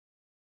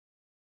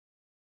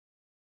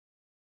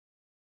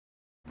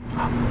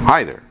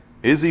Hi there,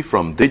 Izzy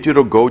from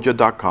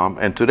digitalgoja.com,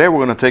 and today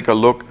we're going to take a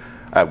look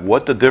at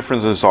what the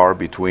differences are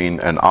between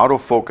an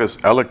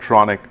autofocus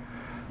electronic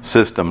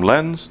system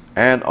lens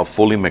and a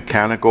fully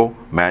mechanical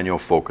manual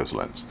focus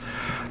lens.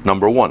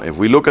 Number one, if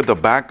we look at the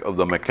back of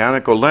the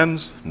mechanical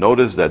lens,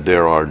 notice that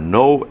there are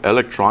no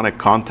electronic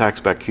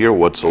contacts back here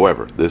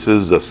whatsoever. This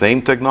is the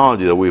same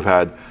technology that we've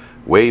had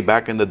way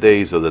back in the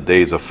days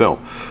of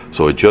film.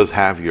 So it just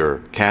have your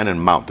Canon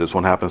mount. This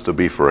one happens to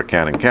be for a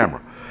Canon camera.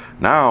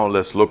 Now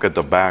let's look at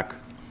the back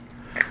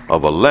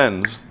of a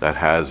lens that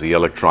has the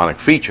electronic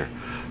feature.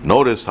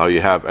 Notice how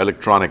you have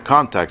electronic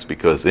contacts,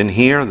 because in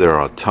here there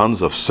are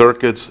tons of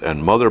circuits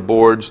and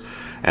motherboards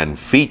and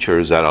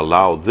features that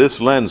allow this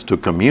lens to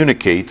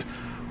communicate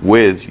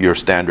with your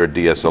standard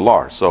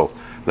DSLR. So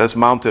let's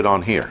mount it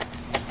on here.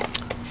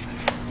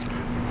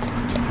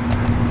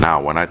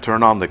 Now when I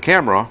turn on the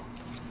camera,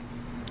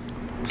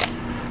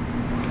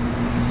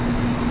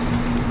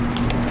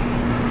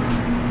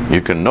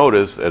 you can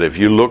notice that if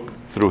you look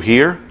through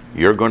here,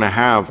 you're going to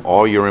have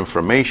all your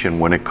information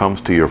when it comes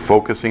to your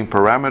focusing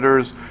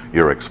parameters,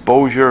 your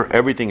exposure.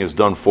 Everything is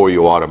done for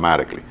you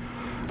automatically.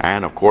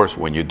 And of course,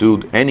 when you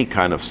do any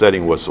kind of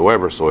setting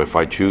whatsoever, so if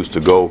I choose to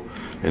go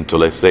into,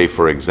 let's say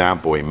for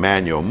example, a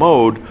manual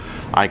mode,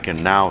 I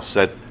can now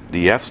set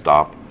the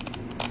f-stop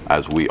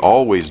as we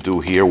always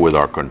do here with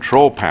our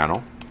control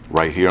panel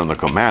right here on the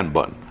command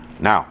button.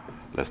 Now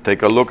let's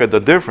take a look at the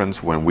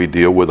difference when we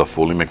deal with a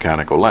fully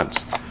mechanical lens.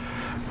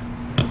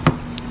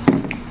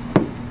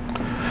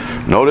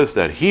 Notice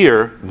that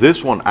here,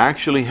 this one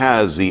actually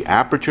has the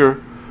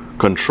aperture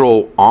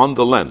control on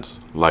the lens.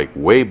 Like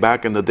way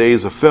back in the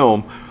days of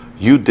film,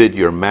 you did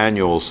your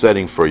manual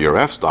setting for your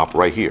f-stop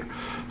right here.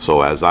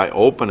 So as I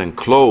open and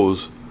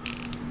close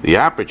the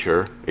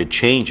aperture, it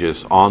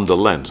changes on the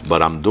lens,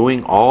 but I'm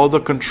doing all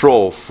the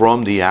control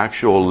from the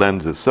actual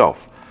lens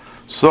itself.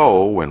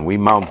 So when we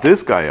mount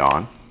this guy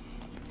on,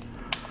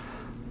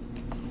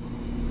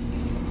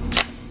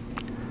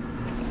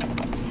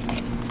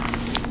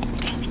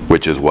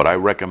 which is what I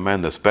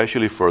recommend,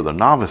 especially for the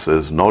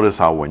novices. Notice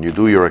how when you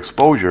do your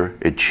exposure,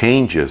 it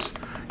changes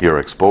your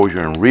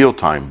exposure in real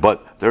time,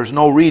 but there's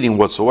no reading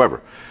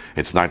whatsoever.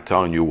 It's not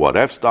telling you what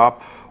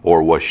f-stop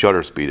or what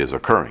shutter speed is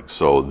occurring.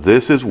 So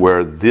this is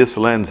where this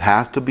lens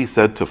has to be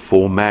set to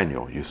full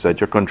manual. You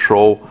set your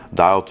control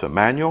dial to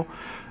manual,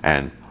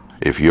 and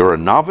if you're a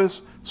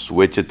novice,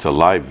 switch it to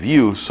live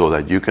view so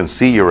that you can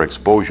see your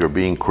exposure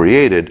being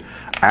created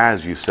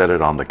as you set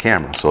it on the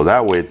camera. So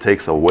that way it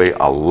takes away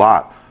a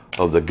lot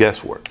of the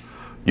guesswork.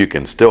 You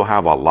can still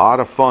have a lot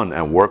of fun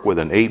and work with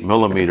an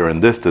 8mm in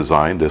this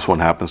design. This one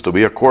happens to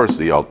be, of course,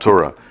 the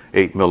Altura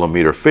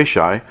 8mm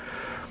fisheye.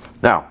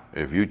 Now,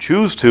 if you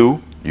choose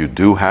to, you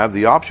do have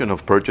the option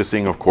of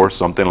purchasing, of course,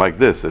 something like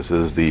this. This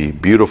is the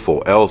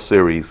beautiful L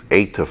series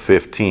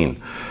 8-15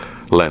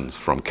 lens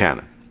from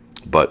Canon.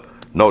 But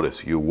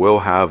notice, you will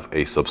have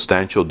a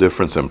substantial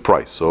difference in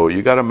price. So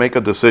you got to make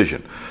a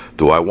decision.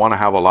 Do I want to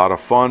have a lot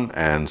of fun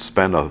and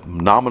spend a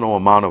nominal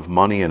amount of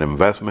money and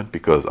investment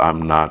because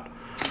I'm not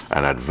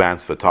an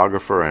advanced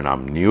photographer and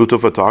I'm new to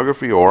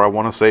photography, or I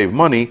want to save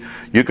money?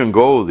 You can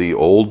go the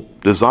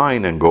old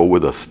design and go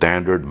with a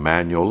standard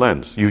manual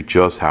lens. You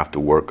just have to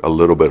work a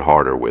little bit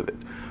harder with it.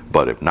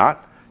 But if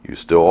not, you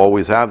still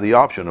always have the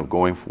option of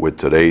going with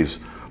today's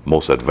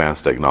most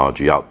advanced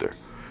technology out there.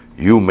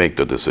 You make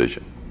the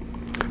decision.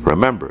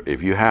 Remember,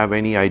 if you have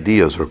any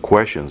ideas or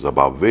questions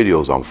about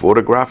videos on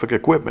photographic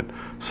equipment,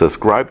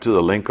 subscribe to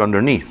the link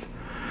underneath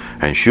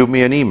and shoot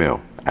me an email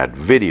at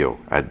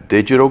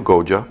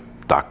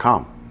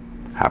video@digitalgoja.com.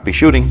 Happy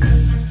shooting!